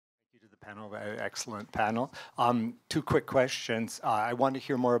panel. Excellent panel. Two quick questions. I want to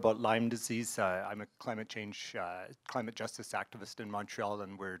hear more about Lyme disease. I'm a climate justice activist in Montreal,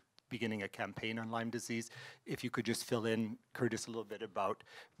 and we're beginning a campaign on Lyme disease. If you could just fill in, Curtis, a little bit about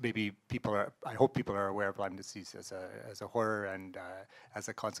maybe I hope people are aware of Lyme disease as a horror and as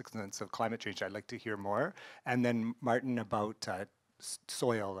a consequence of climate change. I'd like to hear more. And then Martin, about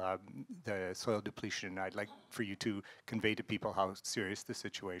soil, the soil depletion. I'd like for you to convey to people how serious the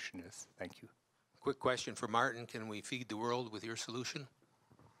situation is. Thank you. Quick question for Martin. Can we feed the world with your solution?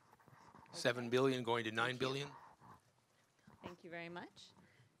 7 billion going to 9 billion? Thank you very much.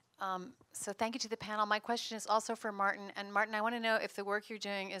 So thank you to the panel. My question is also for Martin. And Martin, I want to know if the work you're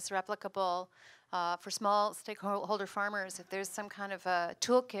doing is replicable for small stakeholder farmers, if there's some kind of a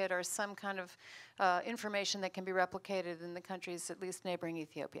toolkit or some kind of information that can be replicated in the countries at least neighboring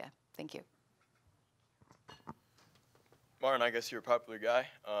Ethiopia. Thank you. Martin, I guess you're a popular guy.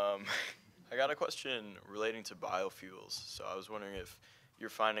 I got a question relating to biofuels. So I was wondering if you're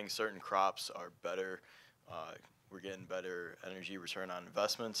finding certain crops are better, we're getting better energy return on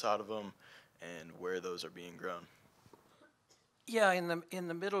investments out of them, and where those are being grown. Yeah, in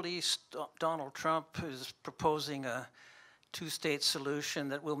the Middle East, Donald Trump is proposing a two-state solution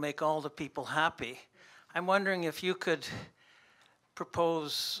that will make all the people happy. I'm wondering if you could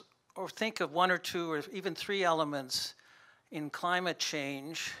propose or think of one or two or even three elements in climate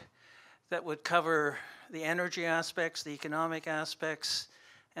change that would cover the energy aspects, the economic aspects,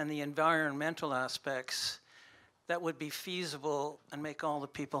 and the environmental aspects that would be feasible and make all the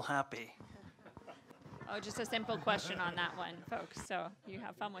people happy. Oh, just a simple question on that one, folks. So you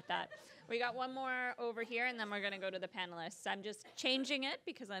have fun with that. We got one more over here, and then we're going to go to the panelists. I'm just changing it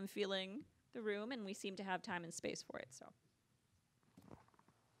because I'm feeling the room, and we seem to have time and space for it. So.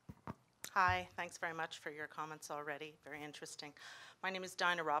 Hi, thanks very much for your comments already. Very interesting. My name is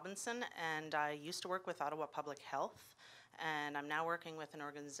Dinah Robinson, and I used to work with Ottawa Public Health, and I'm now working with an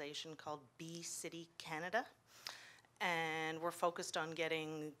organization called Bee City Canada. And we're focused on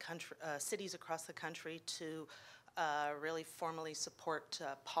getting cities across the country to really formally support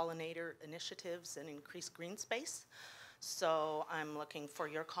pollinator initiatives and increase green space. So I'm looking for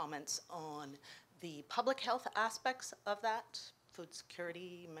your comments on the public health aspects of that, food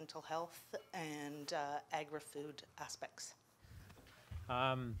security, mental health, and agri-food aspects.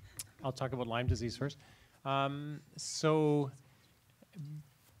 I'll talk about Lyme disease first. So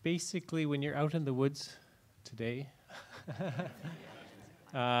basically, when you're out in the woods today,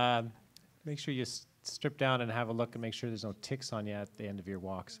 make sure you strip down and have a look and make sure there's no ticks on you at the end of your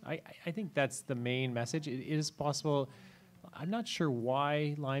walks. I think that's the main message. It is possible. I'm not sure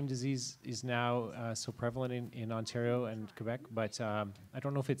why Lyme disease is now so prevalent in Ontario and Quebec, but I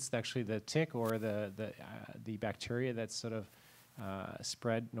don't know if it's actually the tick or the bacteria that's sort of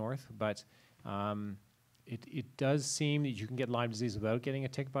spread north. But it does seem that you can get Lyme disease without getting a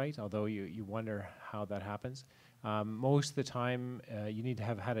tick bite, although you wonder how that happens. Most of the time, you need to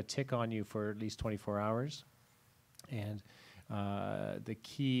have had a tick on you for at least 24 hours. And the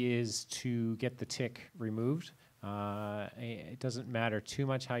key is to get the tick removed. It doesn't matter too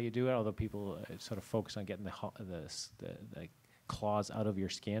much how you do it, although people sort of focus on getting the claws out of your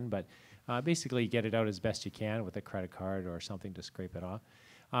skin. But basically, get it out as best you can with a credit card or something to scrape it off.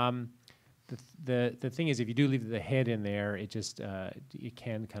 The thing is, if you do leave the head in there, it just it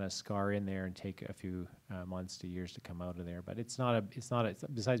can kind of scar in there and take a few months to years to come out of there. But it's not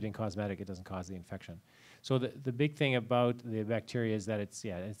besides being cosmetic, it doesn't cause the infection. So the big thing about the bacteria is that it's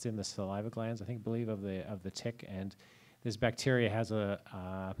in the saliva glands, I believe, of the tick, and this bacteria has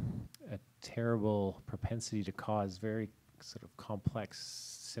a terrible propensity to cause very sort of complex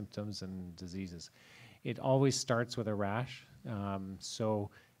symptoms and diseases. It always starts with a rash. In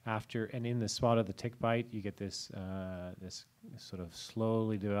the spot of the tick bite, you get this sort of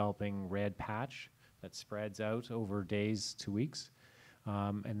slowly developing red patch that spreads out over days to weeks,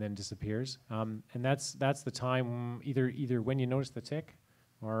 and then disappears. And that's the time either when you notice the tick,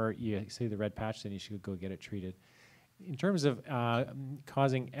 or you see the red patch, then you should go get it treated. In terms of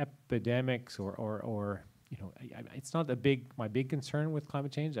causing epidemics, or it's not my big concern with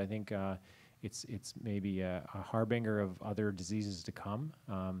climate change. I think. It's maybe a harbinger of other diseases to come.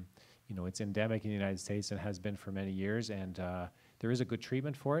 It's endemic in the United States and has been for many years, and there is a good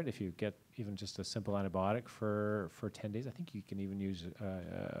treatment for it. If you get even just a simple antibiotic for 10 days, I think you can even use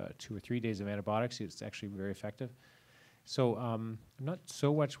 2 or 3 days of antibiotics. It's actually very effective. So I'm not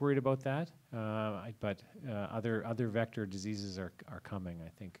so much worried about that, but other vector diseases are coming. I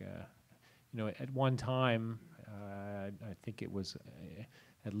think, at one time, I think it was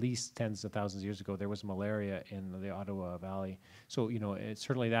at least tens of thousands of years ago, there was malaria in the Ottawa Valley. So,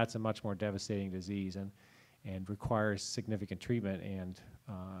 certainly that's a much more devastating disease and requires significant treatment and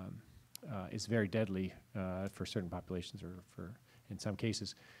is very deadly for certain populations or for in some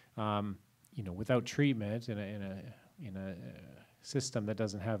cases. Without treatment in a system that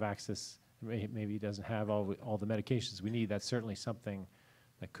doesn't have access, maybe doesn't have all the medications we need, that's certainly something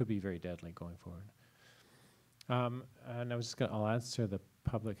that could be very deadly going forward. And I'll answer the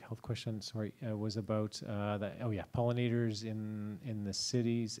public health question. Sorry, was about pollinators in the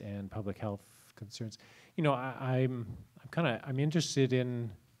cities and public health concerns. I'm interested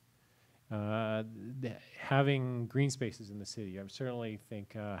in having green spaces in the city. I certainly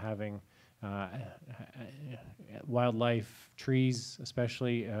think having wildlife, trees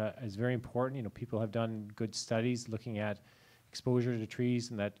especially, is very important. People have done good studies looking at exposure to trees,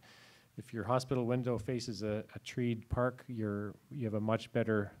 and that if your hospital window faces a treed park, you have a much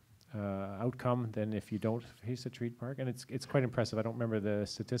better outcome than if you don't face a treed park. And it's quite impressive. I don't remember the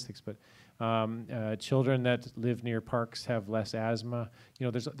statistics, but children that live near parks have less asthma.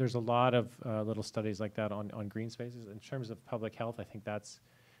 There's a lot of little studies like that on green spaces. In terms of public health, I think that's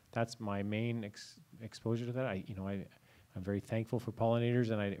my main exposure to that. I'm very thankful for pollinators,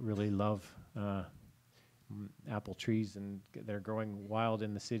 and I really love apple trees, and they're growing wild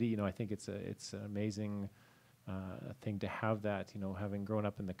in the city. I think it's an amazing thing to have that. Having grown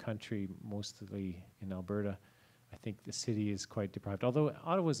up in the country, mostly in Alberta, I think the city is quite deprived. Although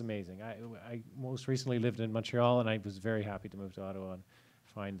Ottawa's amazing. I most recently lived in Montreal, and I was very happy to move to Ottawa and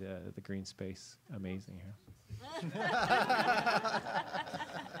find the green space amazing here.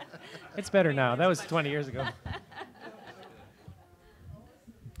 It's better now. That was 20 years ago.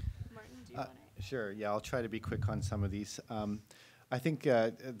 Martin, do you want to? Sure. Yeah, I'll try to be quick on some of these. I think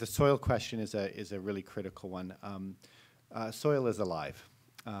the soil question is a really critical one. Soil is alive.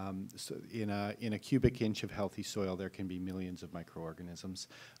 So in a cubic inch of healthy soil, there can be millions of microorganisms.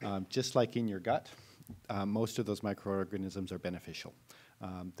 Just like in your gut, most of those microorganisms are beneficial.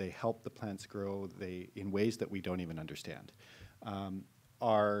 They help the plants grow in ways that we don't even understand.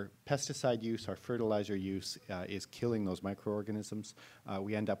 Our pesticide use, our fertilizer use is killing those microorganisms.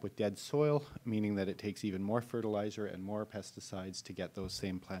 We end up with dead soil, meaning that it takes even more fertilizer and more pesticides to get those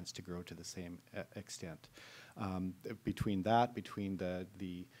same plants to grow to the same extent. Between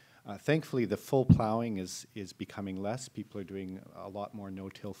the thankfully, the full plowing is becoming less. People are doing a lot more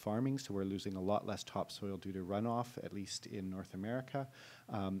no-till farming, so we're losing a lot less topsoil due to runoff, at least in North America.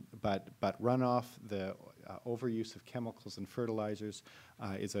 But runoff, the overuse of chemicals and fertilizers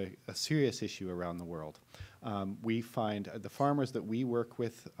is a serious issue around the world. We find the farmers that we work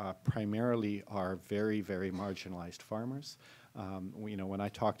with primarily are very, very marginalized farmers. When I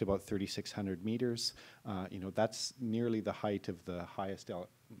talked about 3,600 meters, that's nearly the height of the highest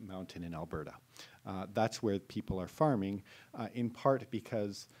mountain in Alberta. That's where people are farming, in part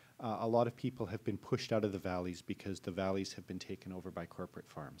because a lot of people have been pushed out of the valleys because the valleys have been taken over by corporate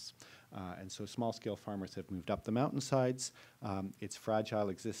farms. And so small-scale farmers have moved up the mountainsides. It's fragile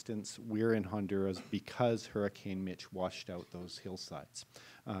existence. We're in Honduras because Hurricane Mitch washed out those hillsides.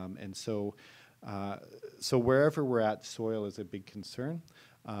 And so wherever we're at, soil is a big concern.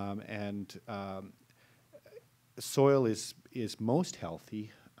 Soil is most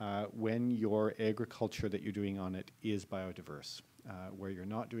healthy when your agriculture that you're doing on it is biodiverse, where you're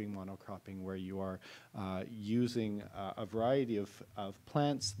not doing monocropping, where you are using a variety of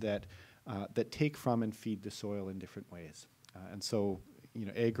plants that take from and feed the soil in different ways. And so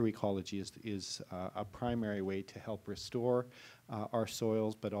agroecology is a primary way to help restore our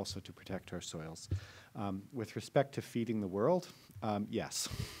soils, but also to protect our soils. With respect to feeding the world, yes.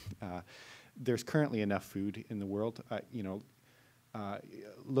 There's currently enough food in the world.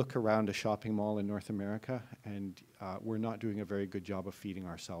 Look around a shopping mall in North America, and we're not doing a very good job of feeding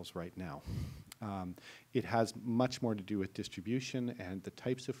ourselves right now. It has much more to do with distribution and the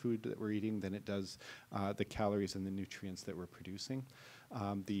types of food that we're eating than it does the calories and the nutrients that we're producing.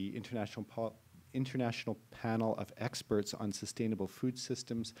 The International Panel of Experts on Sustainable Food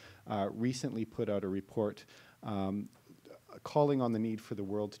Systems recently put out a report calling on the need for the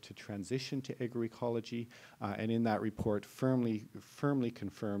world to transition to agroecology, and in that report firmly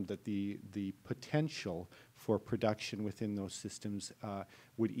confirmed that the potential for production within those systems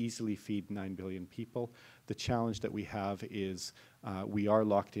would easily feed 9 billion people. The challenge that we have is we are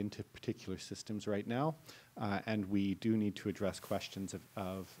locked into particular systems right now, and we do need to address questions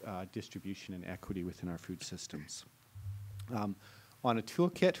of distribution and equity within our food systems. On a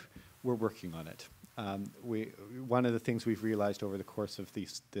toolkit, we're working on it. One of the things we've realized over the course of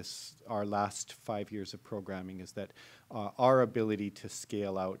our last 5 years of programming is that our ability to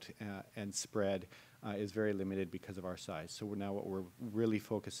scale out and spread is very limited because of our size. So what we're really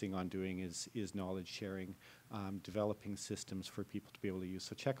focusing on doing is knowledge sharing, developing systems for people to be able to use.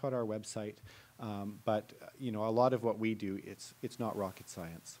 So check out our website. But a lot of what we do, it's not rocket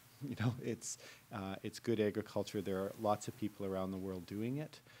science. It's good agriculture. There are lots of people around the world doing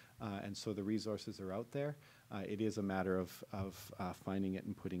it, and so the resources are out there. It is a matter of finding it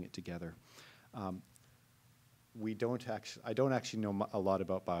and putting it together. I don't actually know a lot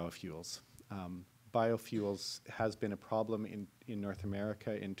about biofuels. Biofuels has been a problem in North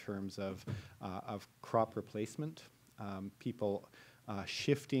America in terms of crop replacement. People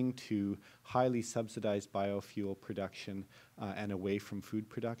shifting to highly subsidized biofuel production and away from food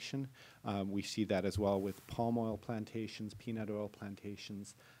production. We see that as well with palm oil plantations, peanut oil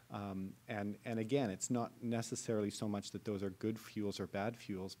plantations. And again, it's not necessarily so much that those are good fuels or bad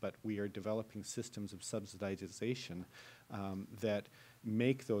fuels, but we are developing systems of subsidization that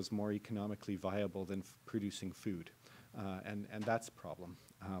make those more economically viable than producing food. And that's a problem.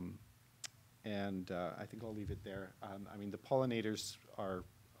 I think I'll leave it there. I mean, the pollinators are,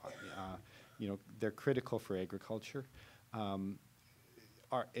 they're critical for agriculture.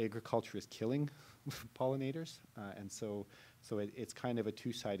 Our agriculture is killing pollinators, and so it's kind of a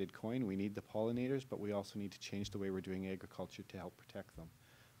two-sided coin. We need the pollinators, but we also need to change the way we're doing agriculture to help protect them.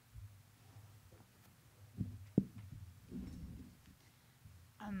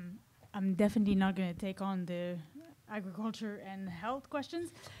 I'm definitely not going to take on the agriculture and health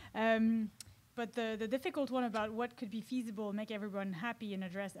questions. But the difficult one about what could be feasible, make everyone happy and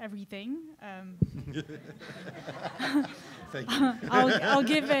address everything. Thank you. I'll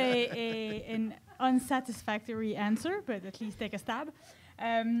give an unsatisfactory answer, but at least take a stab.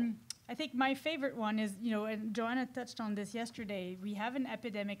 I think my favorite one is, and Joanna touched on this yesterday, we have an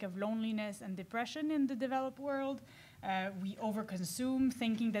epidemic of loneliness and depression in the developed world. We overconsume,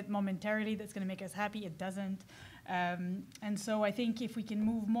 thinking that momentarily that's going to make us happy. It doesn't. And so I think if we can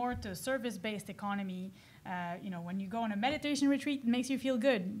move more to a service-based economy, when you go on a meditation retreat, it makes you feel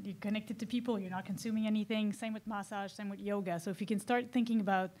good. You're connected to people. You're not consuming anything. Same with massage, same with yoga. So if you can start thinking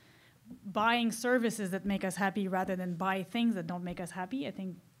about buying services that make us happy rather than buy things that don't make us happy, I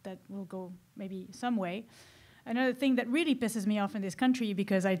think that will go maybe some way. Another thing that really pisses me off in this country,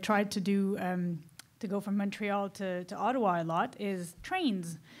 because I tried to do to go from Montreal to Ottawa a lot, is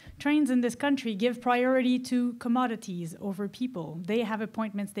trains. Trains in this country give priority to commodities over people. They have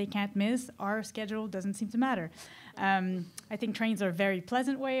appointments they can't miss. Our schedule doesn't seem to matter. I think trains are a very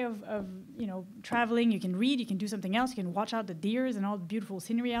pleasant way of traveling. You can read, you can do something else, you can watch out the deers and all the beautiful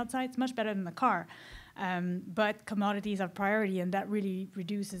scenery outside. It's much better than the car. But commodities have priority, and that really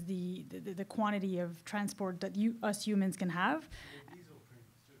reduces the quantity of transport that us humans can have.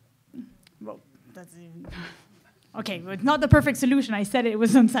 Well, that's okay, but it's not the perfect solution. I said it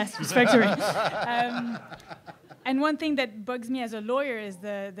was unsatisfactory. And one thing that bugs me as a lawyer is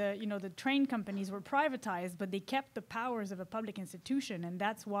the train companies were privatized, but they kept the powers of a public institution, and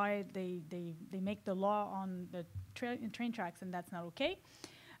that's why they make the law on the train tracks, and that's not okay.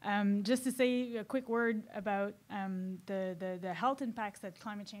 Just to say a quick word about the health impacts that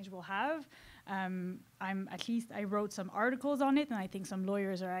climate change will have. I wrote some articles on it, and I think some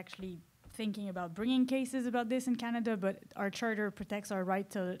lawyers are actually thinking about bringing cases about this in Canada, but our charter protects our right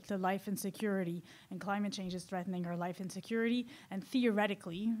to life and security, and climate change is threatening our life and security, and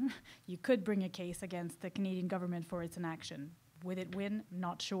theoretically, you could bring a case against the Canadian government for its inaction. Would it win?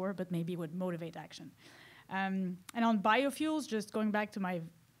 Not sure, but maybe it would motivate action. And on biofuels, just going back to my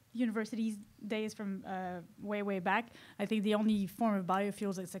university days from way back, I think the only form of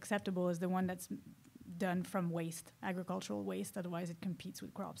biofuels that's acceptable is the one that's done from waste, agricultural waste, otherwise it competes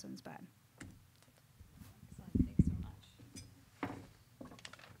with crops and it's bad. Thanks so much.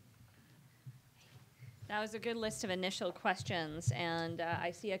 That was a good list of initial questions, and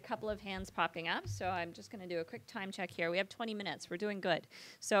I see a couple of hands popping up, so I'm just going to do a quick time check here. We have 20 minutes. We're doing good.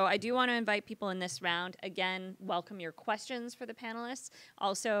 So I do want to invite people in this round. Again, welcome your questions for the panelists.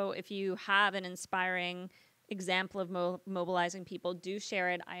 Also, if you have an inspiring example of mobilizing people, do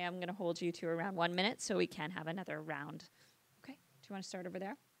share it. I am going to hold you to around 1 minute so we can have another round. Okay, do you want to start over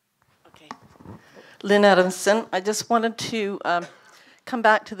there? Okay. Lynn Adamson, I just wanted to come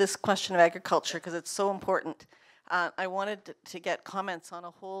back to this question of agriculture because it's so important. I wanted to get comments on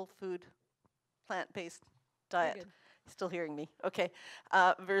a whole food, plant-based diet. Still hearing me? Okay.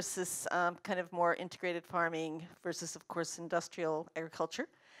 Versus kind of more integrated farming versus, of course, industrial agriculture.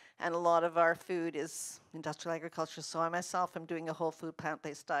 And a lot of our food is industrial agriculture. So I myself am doing a whole food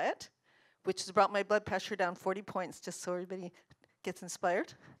plant-based diet, which has brought my blood pressure down 40 points, just so everybody gets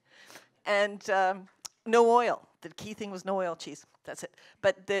inspired. And no oil. The key thing was no oil cheese. That's it.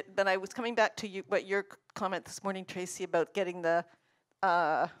 But I was coming back to your comment this morning, Tracy, about getting the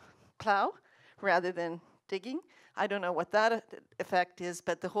plow rather than digging. I don't know what that effect is,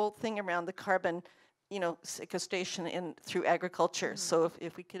 but the whole thing around the carbon, sequestration through agriculture. So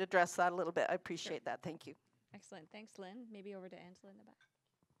if we could address that a little bit, I appreciate that. Thank you. Excellent. Thanks, Lynn. Maybe over to Angela in the back.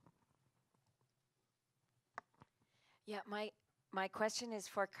 Yeah, my question is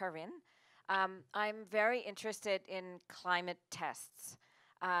for Karine. I'm very interested in climate tests.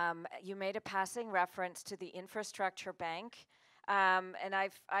 You made a passing reference to the infrastructure bank, and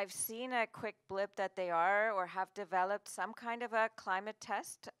I've seen a quick blip that they are or have developed some kind of a climate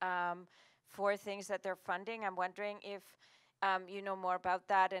test for things that they're funding. I'm wondering if you know more about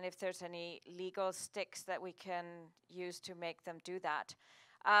that and if there's any legal sticks that we can use to make them do that.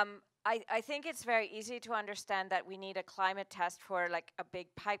 I think it's very easy to understand that we need a climate test for like a big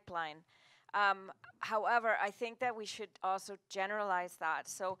pipeline. However, I think that we should also generalize that.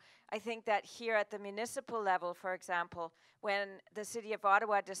 So I think that here at the municipal level, for example, when the city of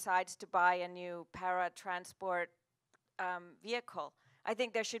Ottawa decides to buy a new para-transport vehicle, I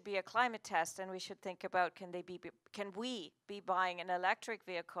think there should be a climate test, and we should think about can we be buying an electric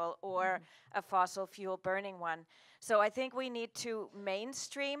vehicle or a fossil fuel burning one? So I think we need to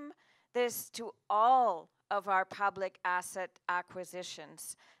mainstream this to all of our public asset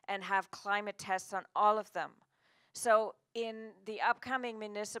acquisitions and have climate tests on all of them. So in the upcoming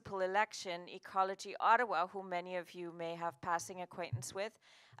municipal election, Ecology Ottawa, who many of you may have passing acquaintance with,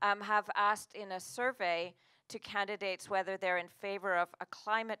 have asked in a survey to candidates whether they're in favor of a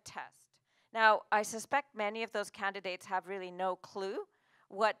climate test. Now, I suspect many of those candidates have really no clue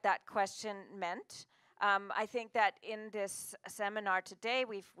what that question meant. I think that in this seminar today,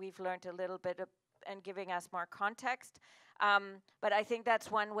 we've learned a little bit and giving us more context. But I think that's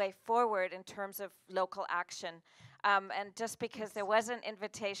one way forward in terms of local action. And just because there was an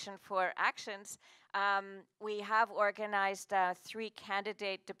invitation for actions, we have organized 3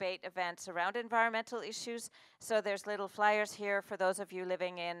 candidate debate events around environmental issues. So there's little flyers here for those of you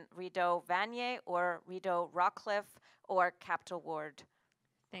living in Rideau-Vanier or Rideau-Rockcliffe or Capital Ward.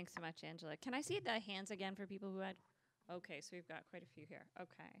 Thanks so much, Angela. Can I see the hands again for people who had? Okay, so we've got quite a few here.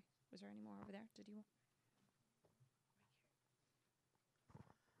 Okay. Was there any more over there? Did you?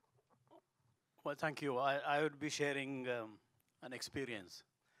 Well, thank you. I would be sharing an experience.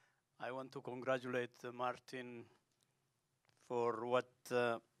 I want to congratulate Martin for what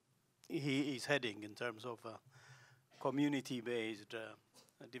he is heading in terms of community-based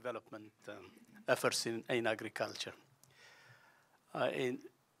development efforts in agriculture.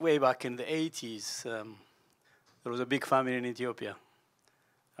 Way back in the 80s, there was a big famine in Ethiopia.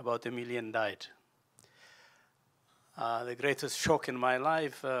 About 1 million died. The greatest shock in my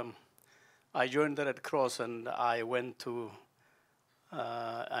life, I joined the Red Cross and I went to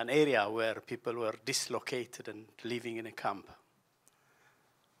an area where people were dislocated and living in a camp.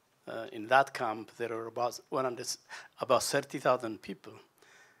 In that camp, there were about 30,000 people,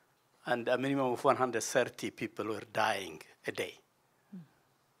 and a minimum of 130 people were dying a day.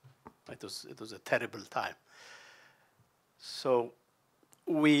 It was a terrible time. So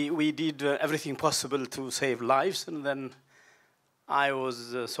we did everything possible to save lives, and then I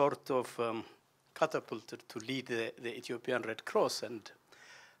was sort of catapulted to lead the Ethiopian Red Cross, and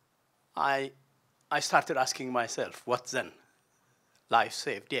I started asking myself, what then? Life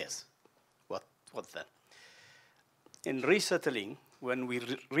saved, yes. What then? In resettling, when we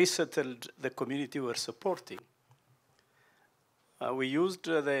resettled the community we were supporting, we used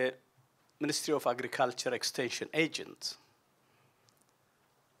the Ministry of Agriculture extension agents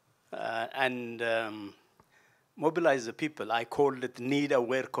and mobilize the people. I called it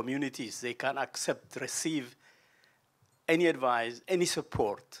need-aware communities. They can accept, receive any advice, any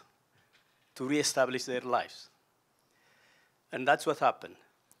support to reestablish their lives. And that's what happened.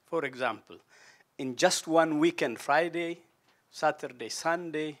 For example, in just one weekend, Friday, Saturday,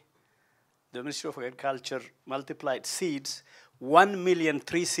 Sunday, the Ministry of Agriculture multiplied seeds. 1 million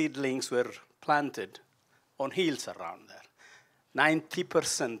tree seedlings were planted on hills around there.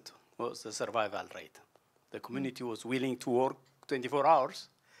 90% was the survival rate. The community was willing to work 24 hours.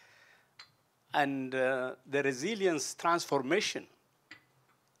 And the resilience transformation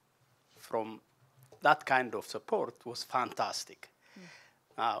from that kind of support was fantastic.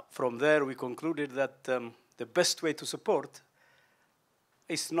 From there, we concluded that the best way to support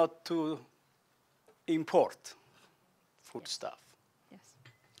is not to import foodstuff. Yes.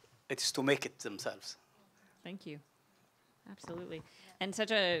 It is to make it themselves. Thank you. Absolutely. And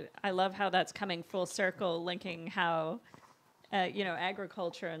I love how that's coming full circle, linking how,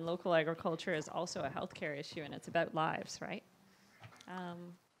 agriculture and local agriculture is also a healthcare issue, and it's about lives, right?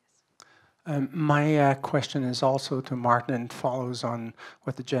 My question is also to Martin and follows on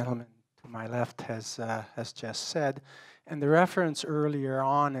what the gentleman to my left has just said. And the reference earlier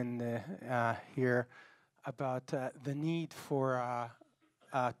on in the, here about the need for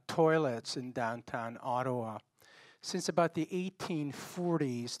toilets in downtown Ottawa. Since about the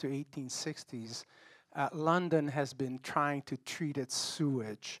 1840s to 1860s, London has been trying to treat its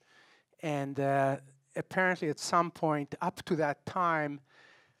sewage. And apparently at some point up to that time,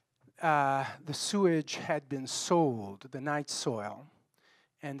 the sewage had been sold, the night soil,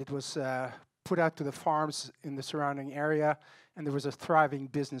 and it was put out to the farms in the surrounding area, and there was a thriving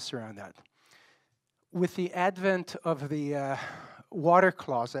business around that. With the advent of the water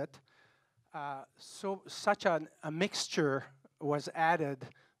closet, such a mixture was added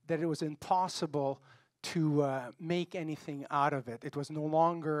that it was impossible to make anything out of it. It was no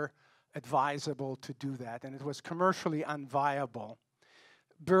longer advisable to do that, and it was commercially unviable.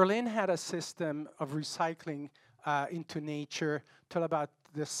 Berlin had a system of recycling into nature till about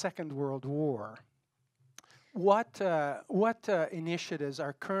the Second World War. What initiatives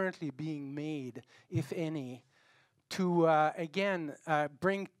are currently being made, if any, to again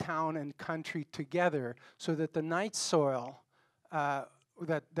bring town and country together so that the night soil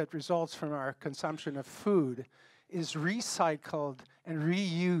that results from our consumption of food is recycled and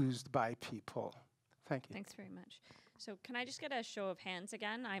reused by people? Thank you. Thanks very much. So can I just get a show of hands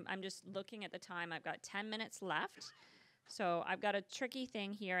again? I'm just looking at the time. I've got 10 minutes left. So I've got a tricky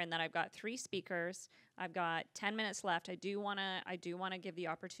thing here, and then I've got 3 speakers. I've got 10 minutes left. I do wanna give the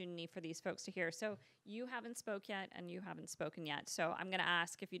opportunity for these folks to hear. So you haven't spoke yet, and you haven't spoken yet. So I'm gonna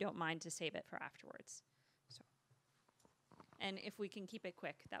ask if you don't mind to save it for afterwards. So, and if we can keep it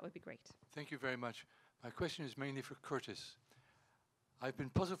quick, that would be great. Thank you very much. My question is mainly for Curtis. I've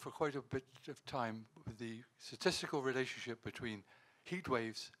been puzzled for quite a bit of time with the statistical relationship between heat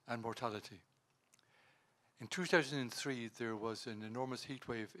waves and mortality. In 2003, there was an enormous heat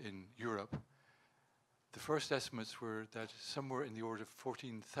wave in Europe. The first estimates were that somewhere in the order of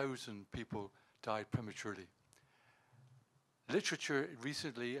 14,000 people died prematurely. Literature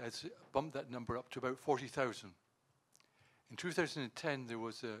recently has bumped that number up to about 40,000. In 2010, there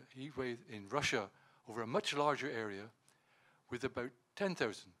was a heat wave in Russia over a much larger area with about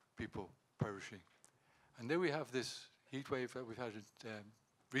 10,000 people perishing. And then we have this heat wave that we've had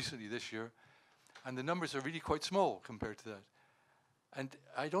recently this year, and the numbers are really quite small compared to that. And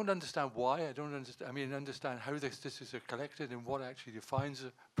I don't understand why. I understand how the statistics are collected and what actually defines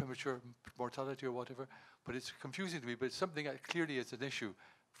a premature mortality or whatever, but it's confusing to me, but it's something that clearly is an issue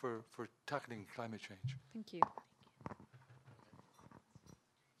for tackling climate change. Thank you.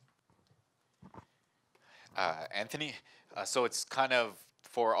 Anthony, so it's kind of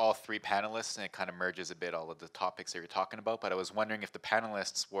for all 3 panelists, and it kind of merges a bit all of the topics that you're talking about, but I was wondering if the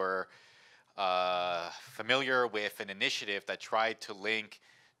panelists were familiar with an initiative that tried to link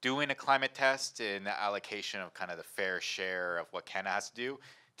doing a climate test and the allocation of kind of the fair share of what Canada has to do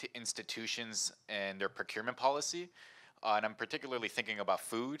to institutions and their procurement policy. And I'm particularly thinking about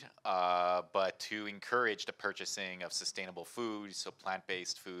food, but to encourage the purchasing of sustainable foods, so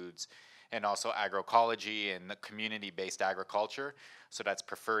plant-based foods, and also agroecology and community-based agriculture, so that's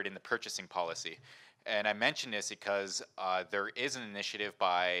preferred in the purchasing policy. And I mention this because there is an initiative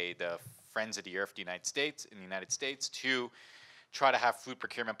by the Friends of the Earth in the United States to try to have food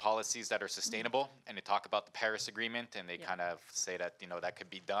procurement policies that are sustainable, and they talk about the Paris Agreement, and they kind of say that that could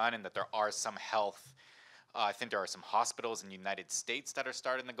be done, and that there are some health. I think there are some hospitals in the United States that are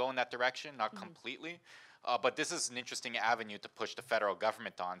starting to go in that direction, not completely. But this is an interesting avenue to push the federal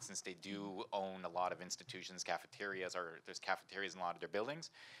government on, since they do own a lot of institutions, cafeterias, or there's cafeterias in a lot of their buildings.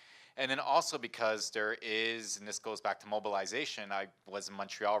 And then also because there is, and this goes back to mobilization, I was in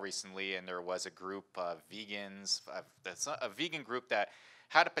Montreal recently, and there was a group of vegans, a vegan group that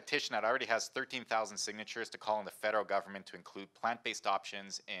had a petition that already has 13,000 signatures to call on the federal government to include plant-based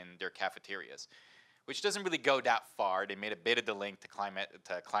options in their cafeterias, which doesn't really go that far. They made a bit of the link to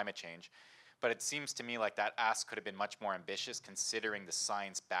climate change. But it seems to me like that ask could have been much more ambitious, considering the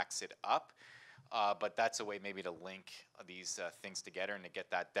science backs it up. But that's a way maybe to link these things together and to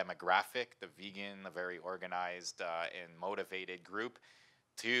get that demographic, the vegan, a very organized and motivated group,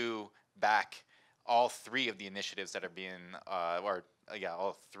 to back all 3 of the initiatives that are being,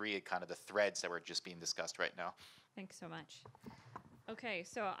 all 3 kind of the threads that were just being discussed right now. Thanks so much. Okay,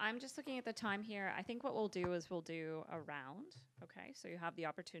 so I'm just looking at the time here. I think what we'll do is we'll do a round. Okay, so you have the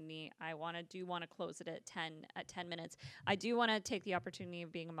opportunity. I want to close it at 10 minutes. I do want to take the opportunity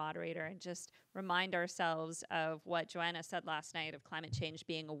of being a moderator and just remind ourselves of what Joanna said last night of climate change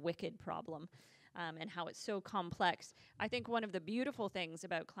being a wicked problem. And how it's so complex. I think one of the beautiful things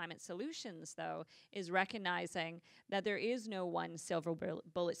about climate solutions, though, is recognizing that there is no one silver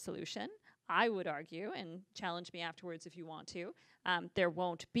bullet solution. I would argue, and challenge me afterwards if you want to, there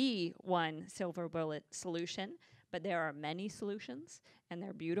won't be one silver bullet solution, but there are many solutions, and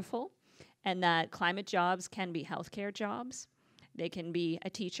they're beautiful, and that climate jobs can be healthcare jobs. They can be a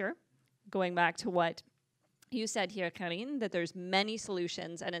teacher, going back to what you said here, Karine, that there's many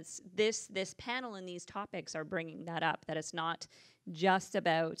solutions, and it's this panel and these topics are bringing that up, that it's not just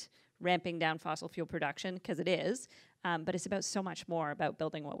about ramping down fossil fuel production, because it is, but it's about so much more about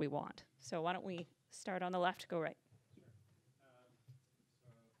building what we want. So why don't we start on the left, go right.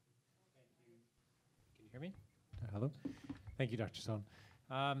 Can you hear me? Hello? Thank you, Dr. Stone.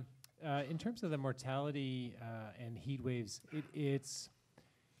 In terms of the mortality and heat waves,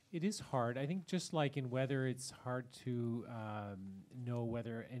 it is hard. I think just like in weather, it's hard to know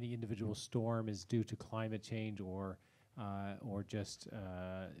whether any individual storm is due to climate change or just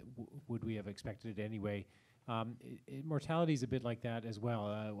would we have expected it anyway. Mortality is a bit like that as well.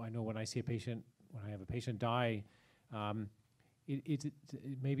 I know when I have a patient die, it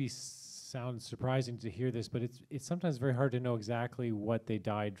maybe sounds surprising to hear this, but it's sometimes very hard to know exactly what they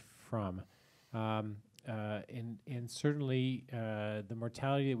died from. And certainly the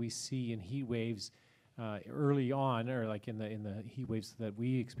mortality that we see in heat waves early on, or like in the heat waves that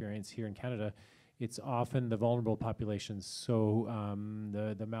we experience here in Canada, it's often the vulnerable populations. So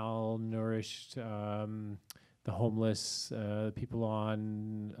the malnourished, the homeless, people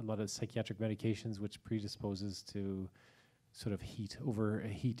on a lot of psychiatric medications, which predisposes to sort of heat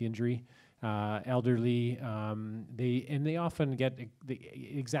injury. Elderly, they often it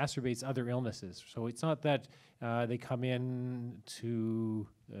exacerbates other illnesses. So it's not that they come in to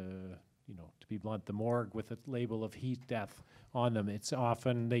be blunt, the morgue with a label of heat death on them. It's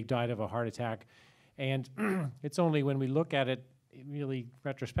often they died of a heart attack, and it's only when we look at it really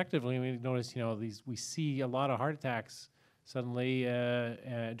retrospectively we notice we see a lot of heart attacks suddenly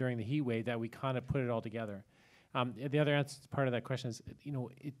during the heat wave that we kind of put it all together. The other answer part of that question is,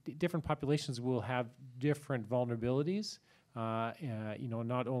 different populations will have different vulnerabilities.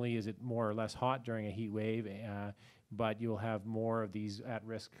 Not only is it more or less hot during a heat wave, but you'll have more of these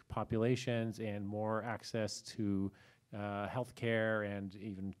at-risk populations and more access to healthcare and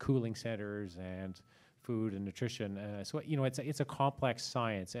even cooling centers and food and nutrition. So it's a complex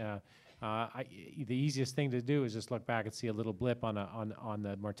science. The easiest thing to do is just look back and see a little blip on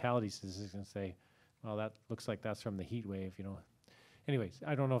the mortality statistics and say, well, that looks like that's from the heat wave, Anyways,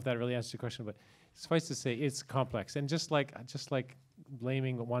 I don't know if that really answers your question, but suffice to say, it's complex. And just like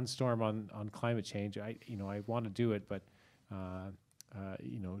blaming one storm on climate change, I want to do it, but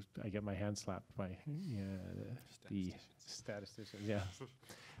I get my hand slapped by the statisticians. Yeah.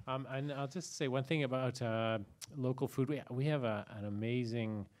 And I'll just say one thing about local food. We have an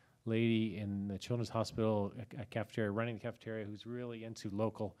amazing lady in the Children's Hospital cafeteria, running the cafeteria, who's really into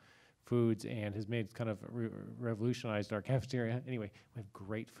local foods and has made kind of revolutionized our cafeteria. Anyway, we have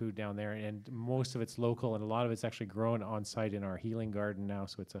great food down there, and most of it's local, and a lot of it's actually grown on site in our healing garden now.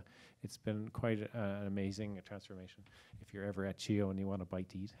 So it's been quite an amazing transformation. If you're ever at Chio and you want a bite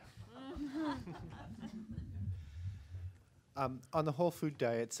to eat. On the whole food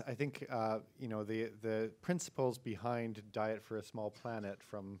diets, I think the principles behind Diet for a Small Planet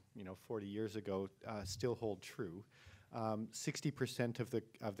from 40 years ago still hold true. 60% of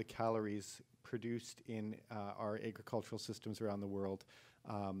the calories produced in our agricultural systems around the world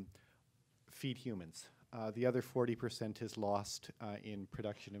feed humans. The other 40% is lost in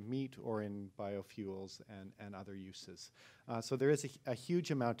production of meat or in biofuels and other uses. So there is a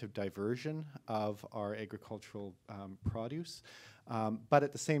huge amount of diversion of our agricultural produce. But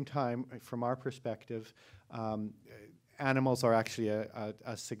at the same time, from our perspective, animals are actually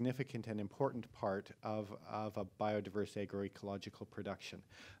a significant and important part of a biodiverse agroecological production.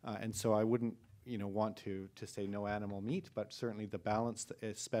 And so I wouldn't want to say no animal meat, but certainly the balance,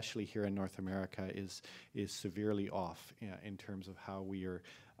 especially here in North America, is severely off in terms of how we are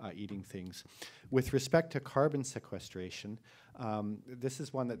eating things. With respect to carbon sequestration, This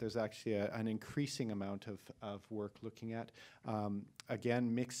is one that there's actually an increasing amount of work looking at.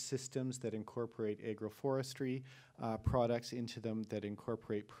 Again, mixed systems that incorporate agroforestry products into them, that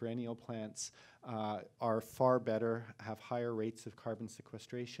incorporate perennial plants, are far better, have higher rates of carbon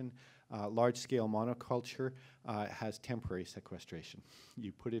sequestration. Large-scale monoculture has temporary sequestration.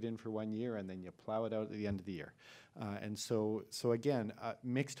 You put it in for 1 year and then you plow it out at the end of the year. And so again,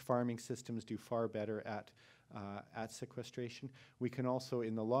 mixed farming systems do far better at sequestration. We can also,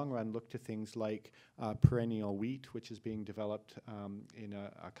 in the long run, look to things like perennial wheat, which is being developed in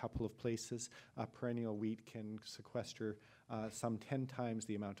a couple of places. Perennial wheat can sequester some 10 times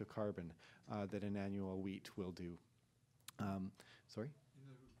the amount of carbon that an annual wheat will do. Sorry?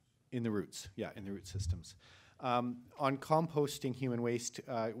 In the roots, yeah, in the root systems. On composting human waste,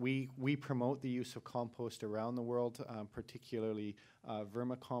 we promote the use of compost around the world, particularly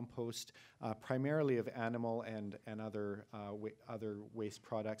vermicompost, primarily of animal and other waste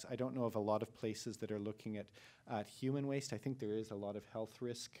products. I don't know of a lot of places that are looking at human waste. I think there is a lot of health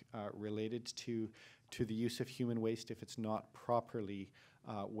risk related to the use of human waste if it's not properly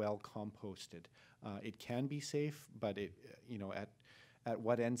well composted. It can be safe, but it, at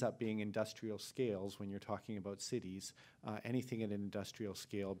what ends up being industrial scales, when you're talking about cities, anything at an industrial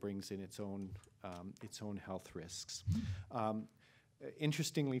scale brings in its own health risks.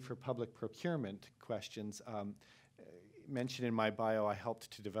 Interestingly, for public procurement questions, mentioned in my bio, I helped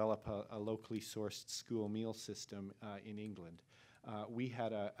to develop a locally sourced school meal system in England. We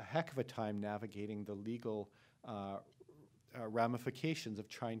had a heck of a time navigating the legal ramifications of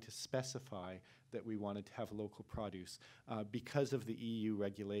trying to specify that we wanted to have local produce because of the EU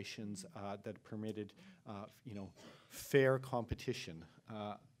regulations that permitted, fair competition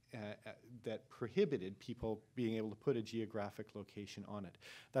that prohibited people being able to put a geographic location on it.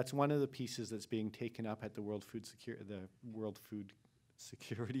 That's one of the pieces that's being taken up at the World Food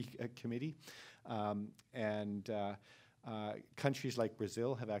Security Committee, countries like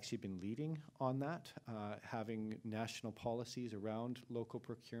Brazil have actually been leading on that, having national policies around local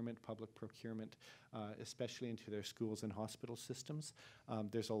procurement, public procurement, especially into their schools and hospital systems.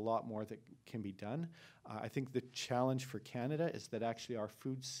 There's a lot more that can be done. I think the challenge for Canada is that actually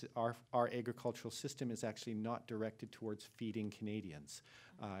our agricultural system is actually not directed towards feeding Canadians.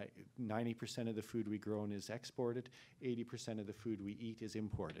 90% of the food we grow is exported, 80% of the food we eat is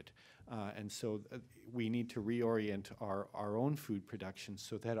imported. And so we need to reorient our own food production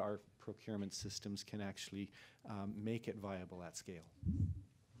so that our procurement systems can actually make it viable at scale.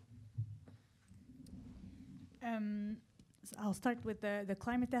 So I'll start with the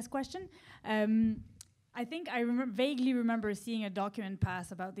climate test question. I think I vaguely remember seeing a document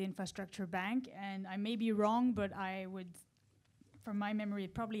pass about the infrastructure bank, and I may be wrong, but I would, from my memory,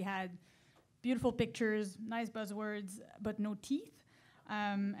 it probably had beautiful pictures, nice buzzwords, but no teeth.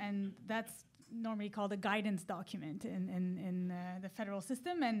 And that's normally called a guidance document in the federal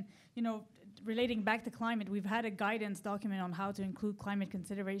system. And, relating back to climate, we've had a guidance document on how to include climate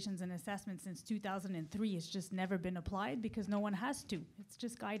considerations and assessments since 2003. It's just never been applied because no one has to. It's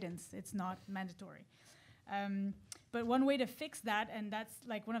just guidance. It's not mandatory. But one way to fix that, and that's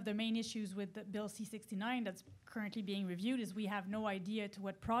like one of the main issues with the Bill C-69 that's currently being reviewed, is we have no idea to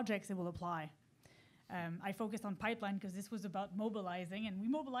what projects it will apply. I focused on pipeline because this was about mobilizing, and we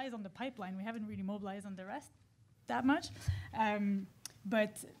mobilize on the pipeline. We haven't really mobilized on the rest that much.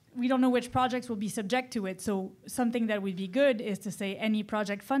 But we don't know which projects will be subject to it. So something that would be good is to say any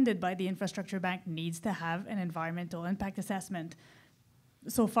project funded by the Infrastructure Bank needs to have an environmental impact assessment.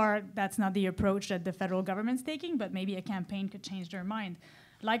 So far, that's not the approach that the federal government's taking, but maybe a campaign could change their mind.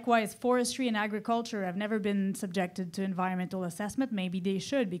 Likewise, forestry and agriculture have never been subjected to environmental assessment. Maybe they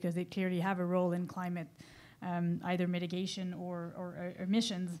should, because they clearly have a role in climate, either mitigation or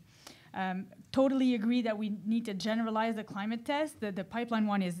emissions. Totally agree that we need to generalize the climate test. The pipeline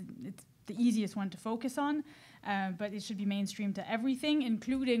one it's the easiest one to focus on, but it should be mainstream to everything,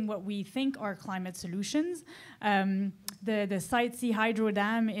 including what we think are climate solutions. The Site C hydro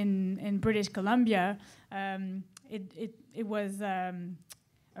dam in British Columbia, it was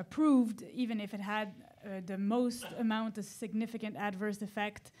approved even if it had the most amount of significant adverse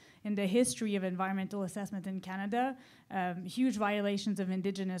effect in the history of environmental assessment in Canada, huge violations of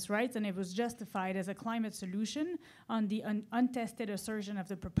Indigenous rights, and it was justified as a climate solution on the untested assertion of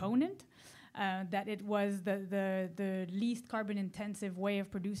the proponent that it was the least carbon intensive way of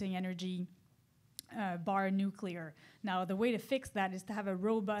producing energy bar nuclear. Now, the way to fix that is to have a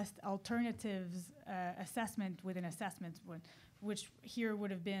robust alternatives assessment within assessments, which here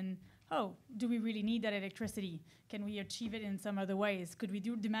would have been oh, do we really need that electricity? Can we achieve it in some other ways? Could we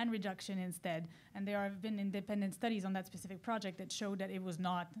do demand reduction instead? And there have been independent studies on that specific project that showed that it was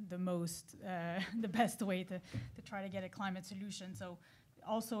not the most, the best way to try to get a climate solution. So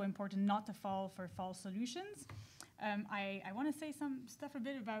also important not to fall for false solutions. I want to say some stuff a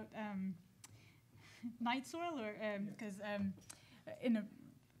bit about night soil, or because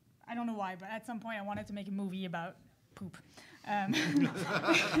I don't know why, but at some point I wanted to make a movie about poop.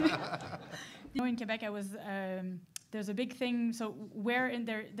 In Quebec, there's a big thing. So where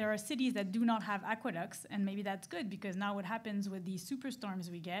there are cities that do not have aqueducts, and maybe that's good, because now what happens with these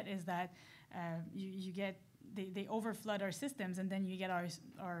superstorms we get is that they overflood our systems, and then you get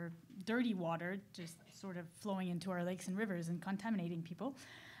our dirty water just sort of flowing into our lakes and rivers and contaminating people.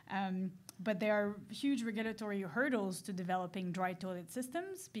 But there are huge regulatory hurdles to developing dry toilet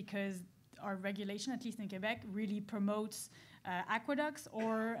systems, because our regulation, at least in Quebec, really promotes aqueducts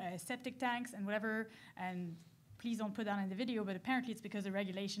or septic tanks and whatever. And please don't put that in the video, but apparently it's because the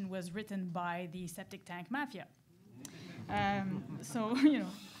regulation was written by the septic tank mafia. So,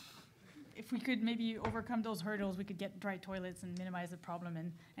 if we could maybe overcome those hurdles, we could get dry toilets and minimize the problem.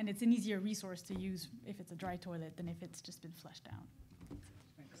 And it's an easier resource to use if it's a dry toilet than if it's just been flushed down.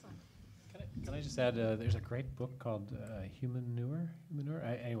 Can I just add, there's a great book called Humanure?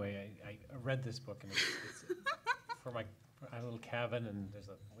 Anyway, I read this book, and it's for my little cabin, and there's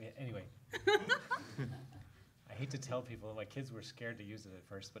anyway. I hate to tell people, my kids were scared to use it at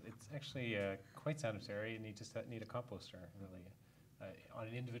first, but it's actually quite sanitary, and you just need a composter, really. On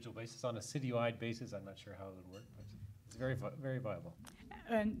an individual basis, on a city-wide basis, I'm not sure how it would work, but it's very viable.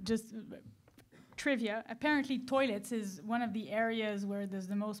 And just trivia, apparently toilets is one of the areas where there's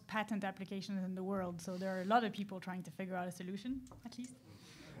the most patent applications in the world, so there are a lot of people trying to figure out a solution, at least.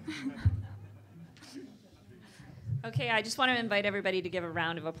 Okay, I just want to invite everybody to give a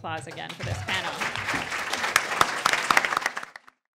round of applause again for this panel.